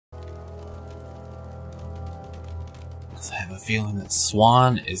I have a feeling that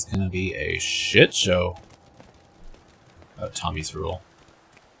Swan is gonna be a shit show. Oh, Tommy's rule.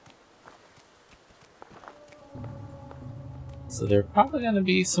 So there are probably gonna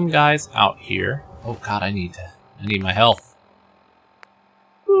be some guys out here. Oh god, I need my health.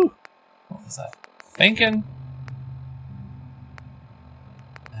 Whew. What was that? Thinking?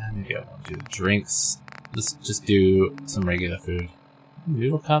 Maybe I won't do the drinks. Let's just do some regular food.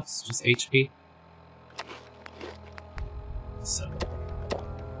 Noodle cups, just HP. So,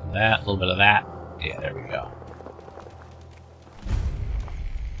 that, a little bit of that. Yeah, there we go.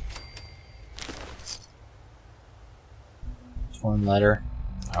 Torn letter.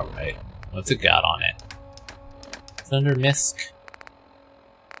 Alright. What's it got on it? It's under misc.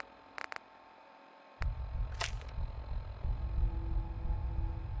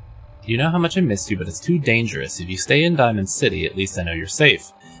 You know how much I missed you, but it's too dangerous. If you stay in Diamond City, at least I know you're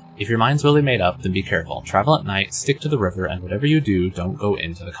safe. If your mind's really made up, then be careful. Travel at night, stick to the river, and whatever you do, don't go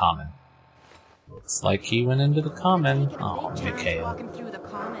into the common. Looks like he went into the common. Oh, Mikhail. Walking through the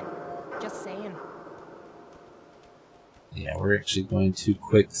common. Just saying. Yeah, we're actually going to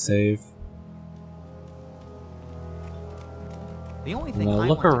quick save. The only I'm thing gonna I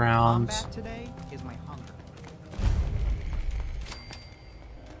look want to around. combat today is my hunger.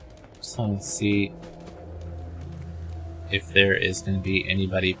 Just want to see if there is going to be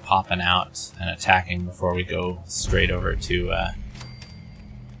anybody popping out and attacking before we go straight over to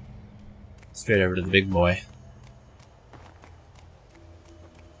the big boy.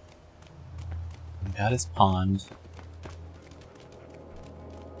 We got his pond.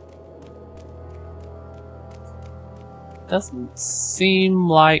 Doesn't seem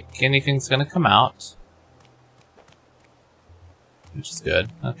like anything's going to come out, which is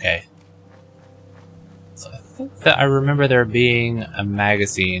good. Okay. So I think that I remember there being a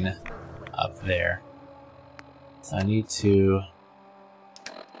magazine up there. So I need to...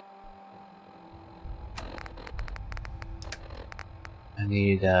 I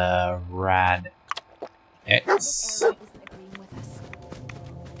need Rad X.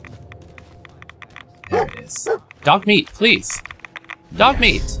 There it is. Dog meat, please! Dog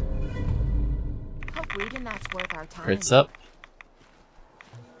meat! Crits up.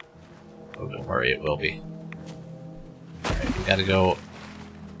 Oh, don't worry, it will be. Alright, we gotta go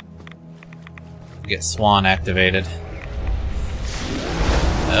get Swan activated.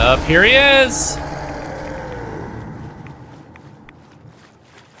 Up here he is!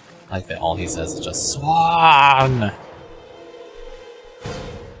 I like that all he says is just Swan!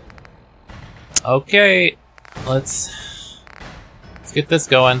 Okay, let's get this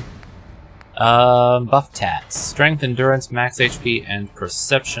going. Buff tats. Strength, endurance, max HP, and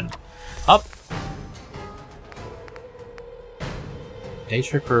perception. Up! Day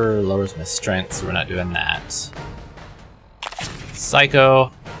Tripper lowers my strength, so we're not doing that.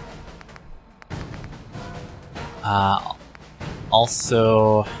 Psycho.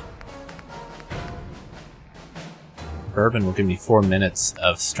 Also... Bourbon will give me 4 minutes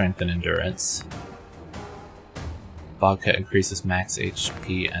of strength and endurance. Vodka increases max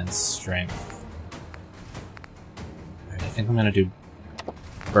HP and strength. Alright, I think I'm gonna do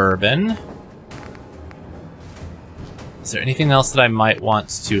bourbon. Is there anything else that I might want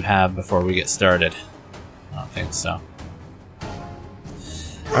to have before we get started? I don't think so.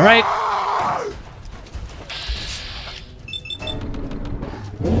 Alright.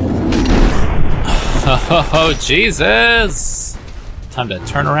 Oh, Jesus! Time to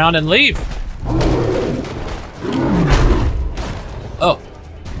turn around and leave. Oh.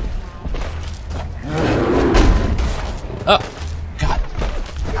 Oh, God.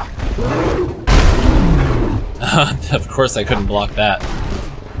 Of course I couldn't block that.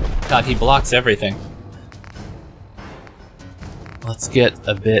 God, he blocks everything. Let's get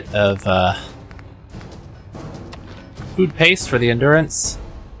a bit of food paste for the endurance.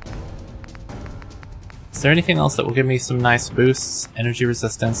 Is there anything else that will give me some nice boosts? Energy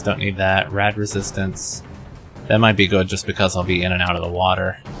resistance, don't need that. Rad resistance. That might be good just because I'll be in and out of the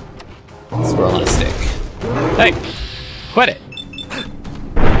water. Squirrel on a stick. Hey! Quit it!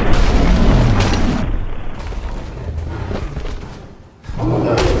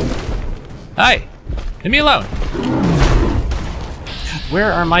 Hi! Leave me alone! God,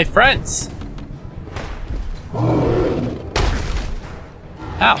 where are my friends?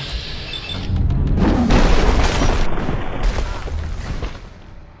 Ow!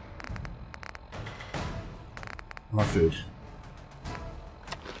 More food.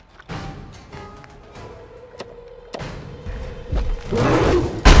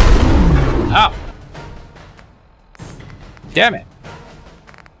 Ow! Damn it!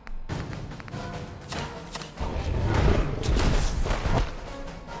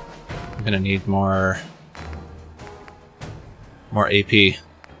 I'm gonna need more AP.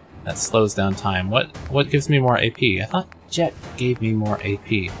 That slows down time. What gives me more AP? I thought Jet gave me more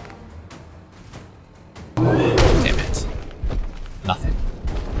AP. Damn it. Nothing.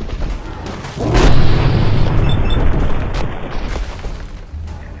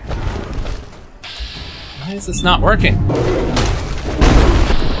 Why is this not working?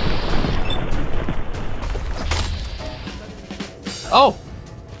 Oh!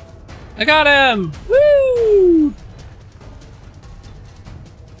 I got him! Woo!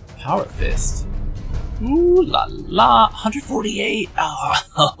 Power Fist. Ooh la la! 148!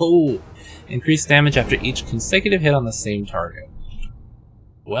 Oh! Increased damage after each consecutive hit on the same target.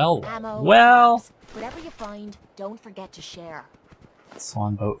 Well, Ammo, well! traps, whatever you find, don't forget to share.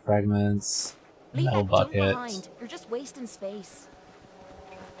 Swan boat fragments. Leave Metal that junk bucket. behind. You're just wasting space.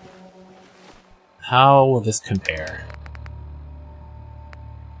 How will this compare?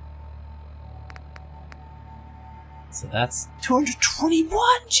 So that's 221!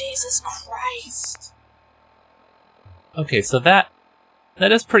 Jesus Christ! Okay, so that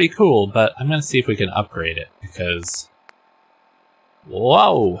is pretty cool, but I'm gonna see if we can upgrade it, because...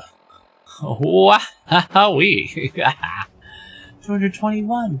 Whoa! Wowee!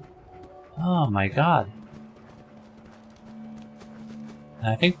 221! Oh my god.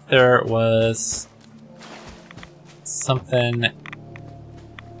 I think there was something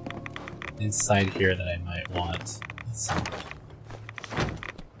inside here that I might want. I'm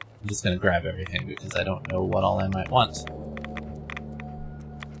just gonna grab everything because I don't know what all I might want.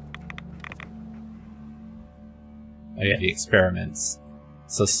 Oh yeah, the experiments.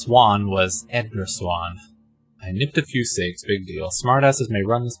 So Swan was Edgar Swan. I nipped a few cigs, big deal. Smartasses may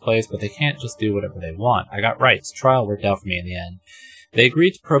run this place, but they can't just do whatever they want. I got rights. Trial worked out for me in the end. They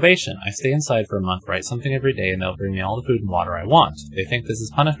agreed to probation. I stay inside for a month, write something every day, and they'll bring me all the food and water I want. They think this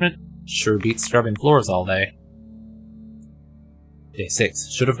is punishment? Sure beats scrubbing floors all day. Day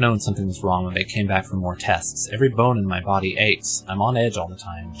 6. Should have known something was wrong when they came back for more tests. Every bone in my body aches. I'm on edge all the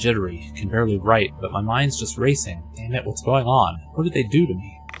time, jittery, can barely write, but my mind's just racing. Damn it, what's going on? What did they do to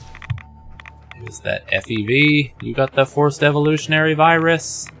me? It was that FEV. You got the forced evolutionary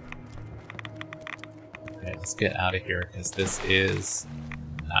virus. Okay, let's get out of here, because this is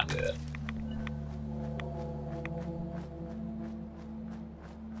not good.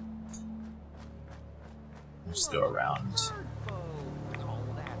 We'll just go around.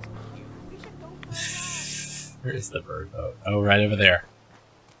 Where is the bird boat? Oh, right over there.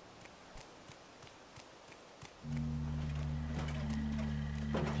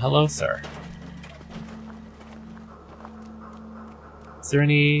 Hello, sir. Is there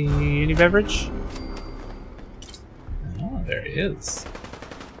any beverage? Oh, there it is.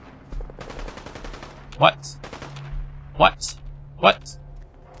 What? What? What?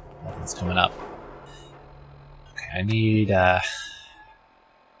 Nothing's coming up. Okay, I need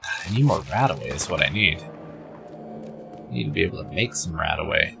more Radaway is what I need. I need to be able to make some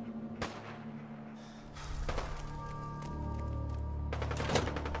Radaway.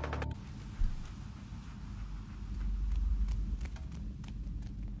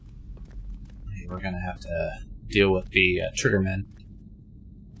 We're gonna have to deal with the Triggermen.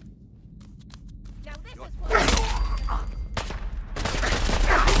 Now this is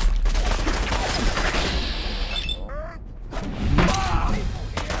what...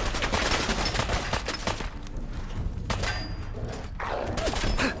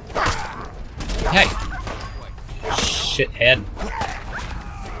 Hey! Shithead.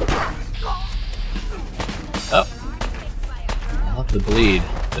 Oh. I love the bleed.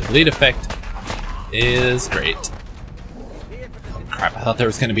 The bleed effect is great. Oh crap, I thought there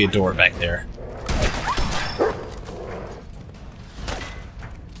was going to be a door back there.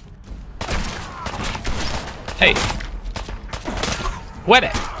 Hey! Wet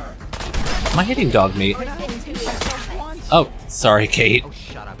it! Am I hitting dog meat? Oh, sorry, Kate. Oh,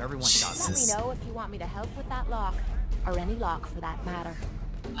 shut up. Everyone shut up. Let me know if you want me to help with that lock. Or any lock for that matter.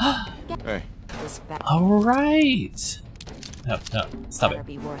 Hey. Alright! No, no, stop it. Better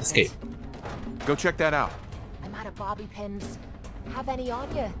be worth Escape. it. Go check that out. I'm out of bobby pins. Have any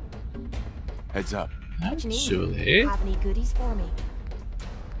on you? Heads up. What you need? Actually, Have any goodies for me?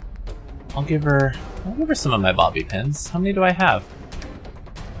 I'll give her some of my bobby pins. How many do I have?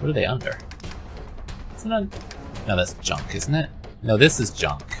 What are they under? Isn't that... No, that's junk, isn't it? No, this is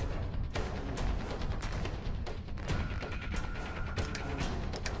junk.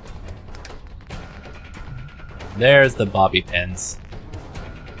 There's the bobby pins.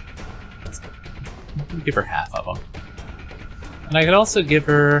 I'll give her half of them. And I could also give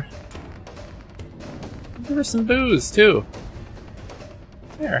her some booze, too.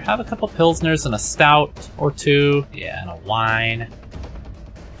 Here, have a couple pilsners and a stout or two. Yeah, and a wine.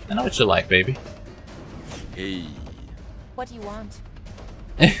 I know what you like, baby. Hey. What do you want?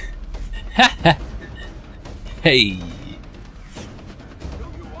 Hey.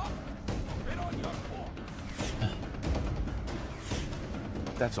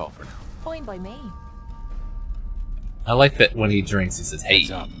 That's all for now. Fine by me. I like that when he drinks, he says, "Hey."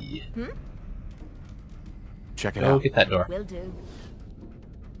 Heads up. Check it Go out. get that door. Will do.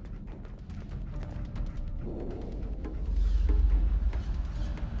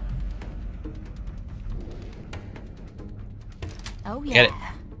 Oh yeah. Get it.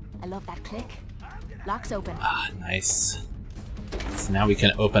 I love that click. Lock's open. Ah, nice. So now we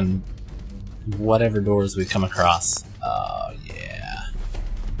can open whatever doors we come across. Oh, yeah.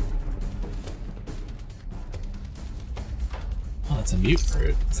 Oh, that's a mute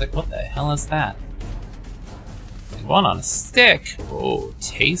fruit. It's like, what the hell is that? One on a stick. Oh,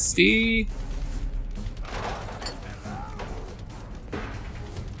 tasty.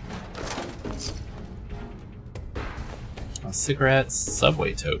 Oh, cigarettes,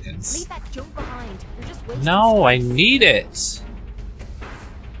 subway tokens. Leave that junk behind. You're just wasting No, I need it.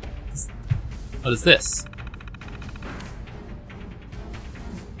 What is this?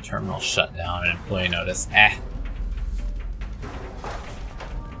 Terminal shut down and employee notice. Eh.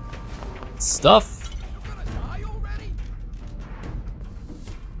 Stuff.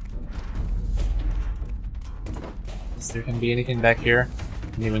 Is there gonna be anything back here?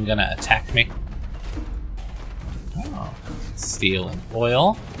 Anyone gonna attack me? Oh, steel and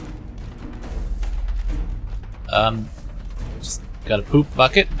oil. Just got a poop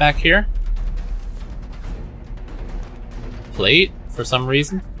bucket back here. Plate for some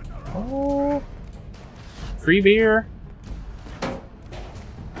reason. Oh, free beer.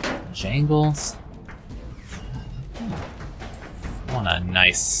 Jangles. I want a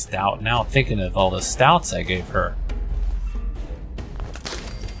nice stout. Now thinking of all the stouts I gave her.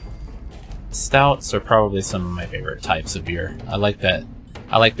 Stouts are probably some of my favorite types of beer. I like that.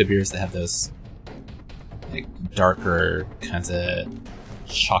 I like the beers that have those like darker kinds of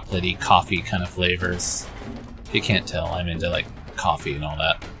chocolatey coffee kind of flavors. If you can't tell, I'm into like coffee and all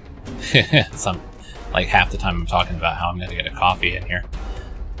that. Some like half the time I'm talking about how I'm gonna get a coffee in here.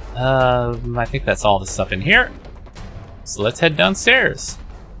 I think that's all the stuff in here. So let's head downstairs.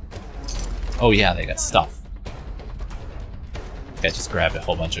 Oh yeah, they got stuff. I just grabbed a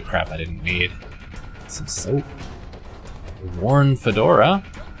whole bunch of crap I didn't need. Some soap. A worn fedora.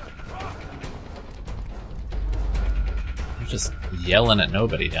 They're just yelling at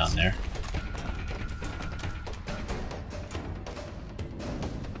nobody down there.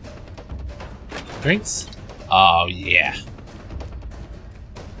 Drinks? Oh yeah.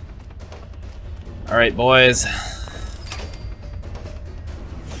 Alright, boys.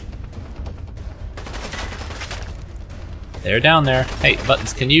 They're down there. Hey,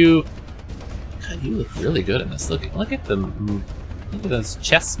 Buttons, can you... God, you look really good in this. Look at them. Look at those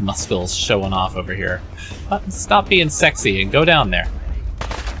chest muscles showing off over here. Buttons, stop being sexy and go down there.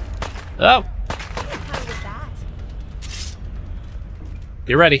 Oh! How was that?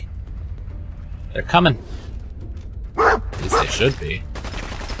 Get ready. They're coming. At least they should be.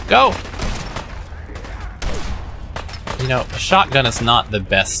 Go! You know, a shotgun is not the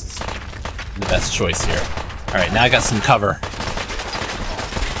best choice here. Alright, now I got some cover.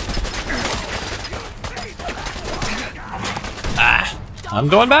 Ah! I'm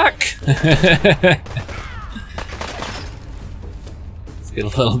going back! Let's get a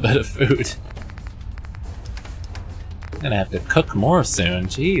little bit of food. I'm gonna have to cook more soon.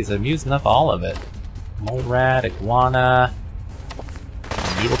 Jeez, I'm using up all of it. Mole rat, iguana,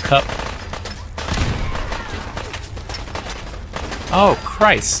 noodle cup. Oh,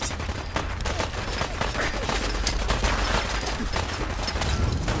 Christ.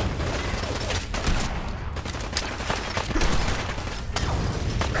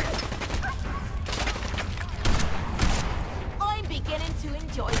 I'm beginning to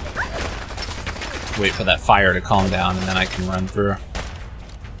enjoy this. Wait for that fire to calm down and then I can run through.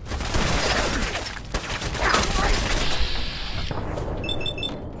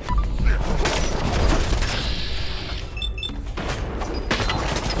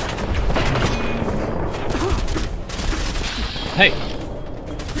 Hey!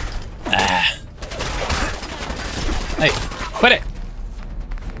 Ah! Hey, quit it!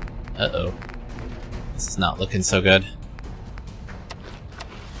 Uh-oh. This is not looking so good.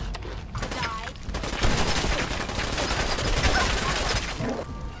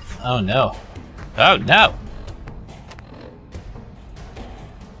 Oh no. Oh no!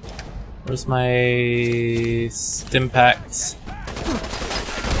 Where's my Stimpaks?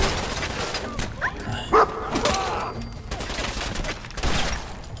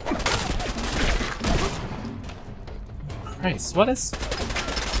 Christ, what is...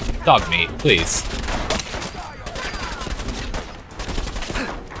 Dog meat, please.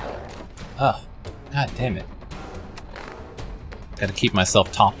 Oh, god damn it. Gotta keep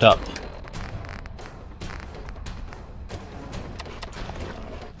myself topped up.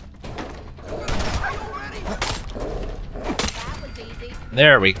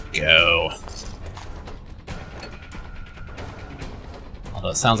 There we go. Although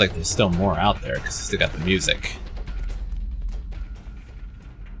it sounds like there's still more out there, because I still got the music.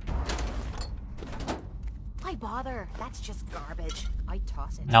 Why bother? That's just garbage. I'd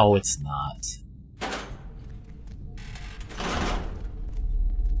toss it. No, it's not.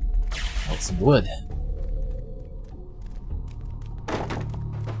 Oh, some wood.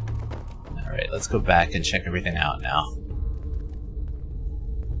 Alright, let's go back and check everything out now.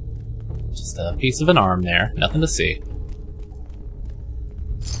 Just a piece of an arm there, nothing to see.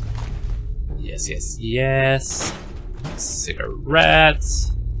 Yes, yes, yes.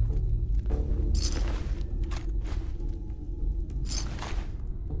 Cigarettes.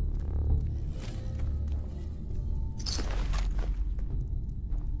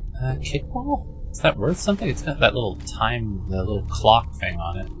 Kickball? Is that worth something? It's got that little time, the little clock thing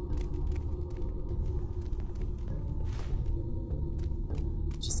on it.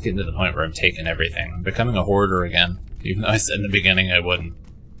 Just getting to the point where I'm taking everything. I'm becoming a hoarder again, even though I said in the beginning I wouldn't.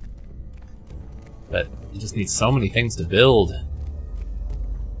 But you just need so many things to build.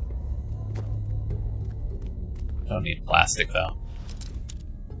 Don't need plastic though.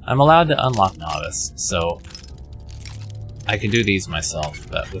 I'm allowed to unlock novice, so I can do these myself,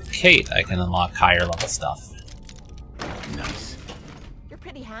 but with Kate I can unlock higher level stuff. Nice. You're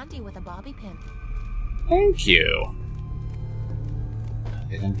pretty handy with a bobby pin. Thank you.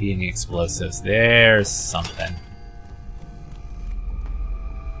 There didn't be any explosives. There's something.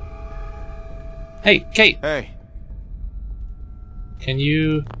 Hey, Kate! Hey. Can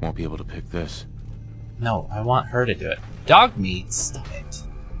you... Won't be able to pick this. No, I want her to do it. Dog meat, stop it.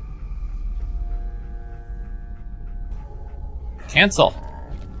 Cancel.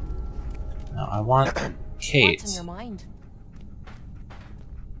 No, I want Kate. What's in your mind?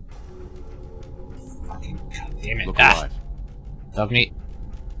 Fucking goddammit. Look Ah. alive. Dog meat,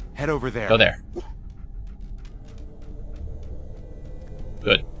 Head over there. go there.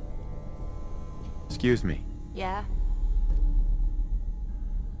 Good. Excuse me. Yeah.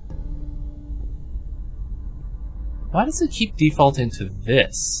 Why does it keep defaulting to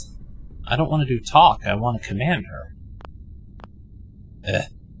this? I don't want to do talk, I want to command her. Ugh.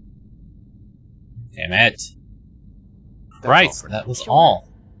 Damn it. Christ, that was all.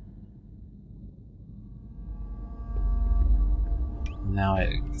 Now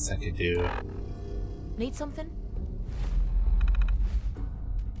I guess I could do... Need something?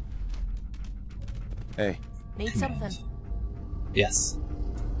 Hey. Need command. something? Yes.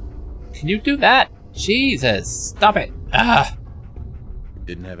 Can you do that? Jesus, stop it. Ah,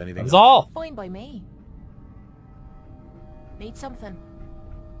 Didn't have anything. that was all. Fine by me. Need something?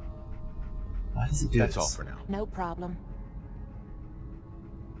 Why does it do That's this? all for now. No problem.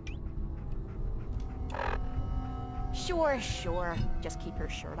 Sure, sure. Just keep your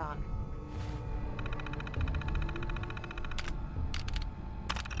shirt on.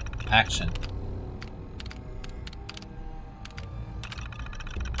 Action.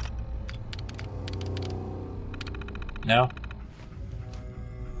 No?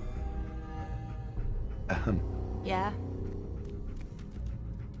 Yeah?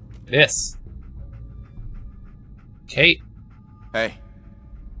 This. Kate. Hey.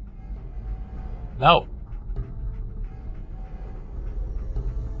 No.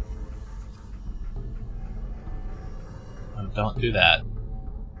 Oh, don't do that.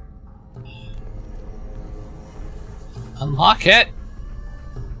 Unlock it!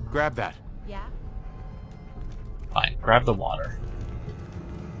 Grab that. Yeah? Fine, grab the water.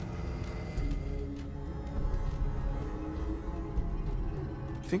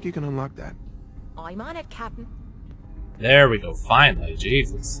 Think you can unlock that? I'm on it, Captain. There we go, finally,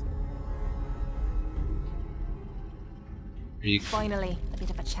 Jesus. Are you... Finally, a bit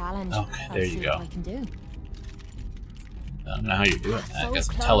of a challenge. Okay, I'll there you see go. what I can do. I don't know how you're doing that. I So guess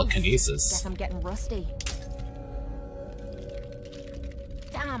close. telekinesis. Guess I'm getting rusty.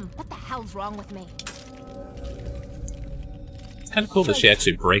 Damn, what the hell's wrong with me? It's kind of cool that she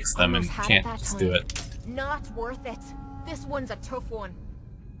actually breaks them and Almost had it can't that just time. do it. Not worth it. This one's a tough one.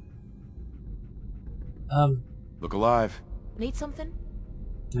 Look alive. Need something?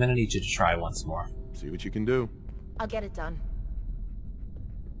 I'm gonna need you to try once more. See what you can do. I'll get it done.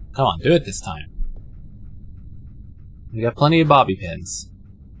 Come on, do it this time. We got plenty of bobby pins.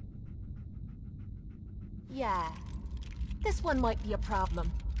 Yeah. This one might be a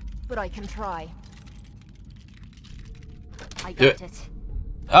problem, but I can try. I Do got it. it.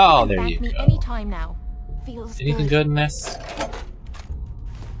 Oh, You can there thank you me go. anytime now. Feels Anything good in this?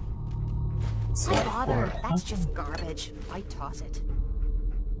 Why bother? That's just garbage. I toss it.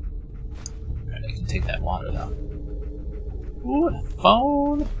 Alright, I can take that water though. Ooh, and a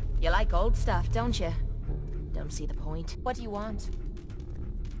phone. You like old stuff, don't you? Don't see the point. What do you want?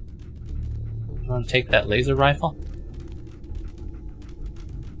 You want to take that laser rifle?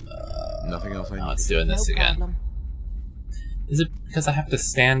 Nothing else I No, need. it's doing this No again. problem. Is it because I have to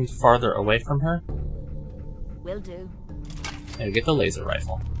stand farther away from her? Will do. There, get the laser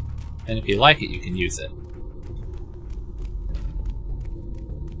rifle. And if you like it, you can use it.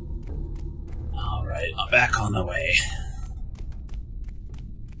 Alright, I'm back on the way.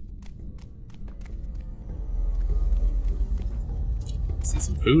 See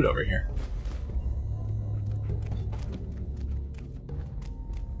some food over here.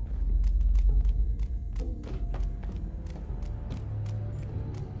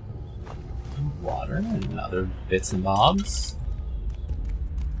 Water and other bits and bobs.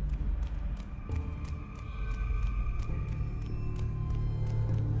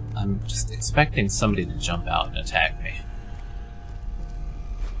 I'm just expecting somebody to jump out and attack me.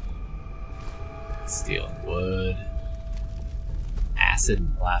 Steel and wood. Acid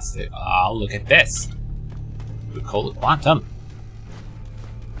and plastic. Oh, look at this! Nuka Cola Quantum.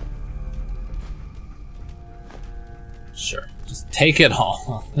 Sure, just take it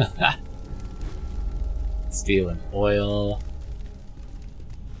all. Steel and oil.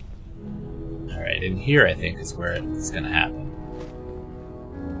 Alright, in here I think is where it's gonna happen.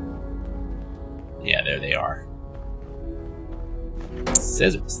 Yeah, there they are.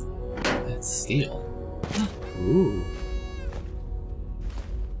 Scissors. That's steel. Ooh.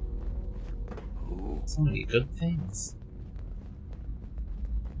 So many good things.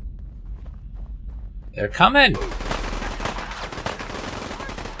 They're coming!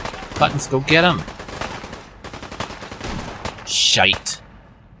 Buttons, go get them! Shite.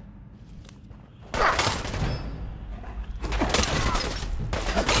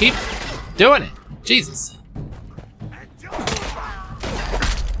 Keep doing it! Jesus.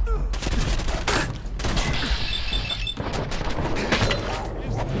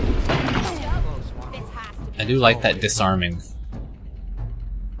 I do like that disarming.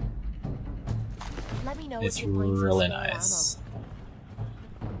 Let me know It's if you find some really spare nice.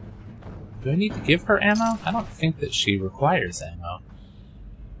 Do I need to give her ammo? I don't think that she requires ammo.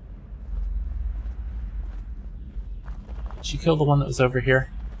 Did she kill the one that was over here?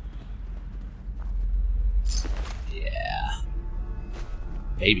 Yeah.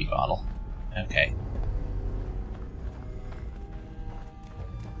 Baby bottle. Okay.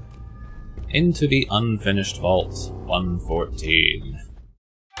 Into the unfinished vault. 114.